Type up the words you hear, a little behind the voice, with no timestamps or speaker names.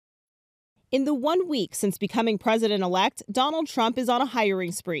In the 1 week since becoming president-elect, Donald Trump is on a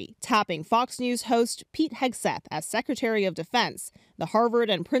hiring spree, tapping Fox News host Pete Hegseth as Secretary of Defense. The Harvard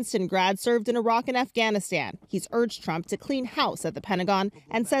and Princeton grad served in Iraq and Afghanistan. He's urged Trump to clean house at the Pentagon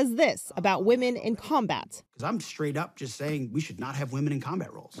and says this about women in combat. Because I'm straight up just saying we should not have women in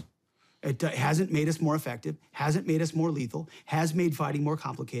combat roles. It hasn't made us more effective, hasn't made us more lethal, has made fighting more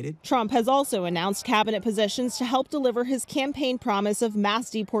complicated. Trump has also announced cabinet positions to help deliver his campaign promise of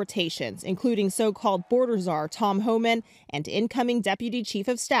mass deportations, including so-called border czar Tom Homan and incoming Deputy Chief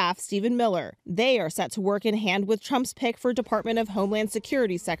of Staff Stephen Miller. They are set to work in hand with Trump's pick for Department of Homeland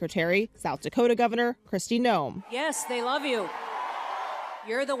Security Secretary, South Dakota Governor Kristi Noem. Yes, they love you.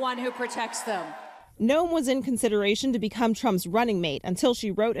 You're the one who protects them. Noem was in consideration to become Trump's running mate until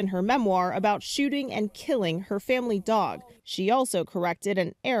she wrote in her memoir about shooting and killing her family dog. She also corrected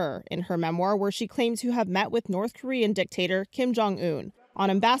an error in her memoir where she claimed to have met with North Korean dictator Kim Jong-un. On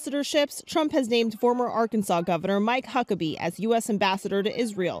ambassadorships, Trump has named former Arkansas Governor Mike Huckabee as U.S. ambassador to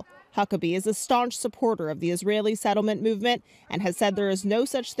Israel. Huckabee is a staunch supporter of the Israeli settlement movement and has said there is no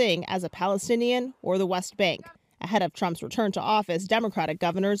such thing as a Palestinian or the West Bank. Ahead of Trump's return to office, Democratic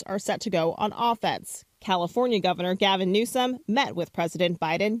governors are set to go on offense. California Governor Gavin Newsom met with President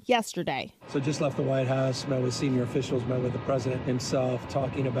Biden yesterday. So just left the White House, met with senior officials, met with the president himself,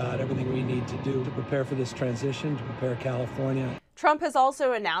 talking about everything we need to do to prepare for this transition, to prepare California. Trump has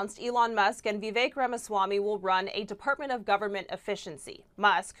also announced Elon Musk and Vivek Ramaswamy will run a Department of Government Efficiency.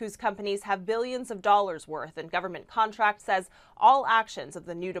 Musk, whose companies have billions of dollars worth in government contracts, says all actions of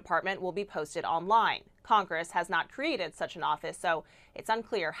the new department will be posted online. Congress has not created such an office, so it's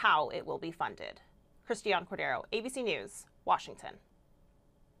unclear how it will be funded. Kristi Noem, ABC News, Washington.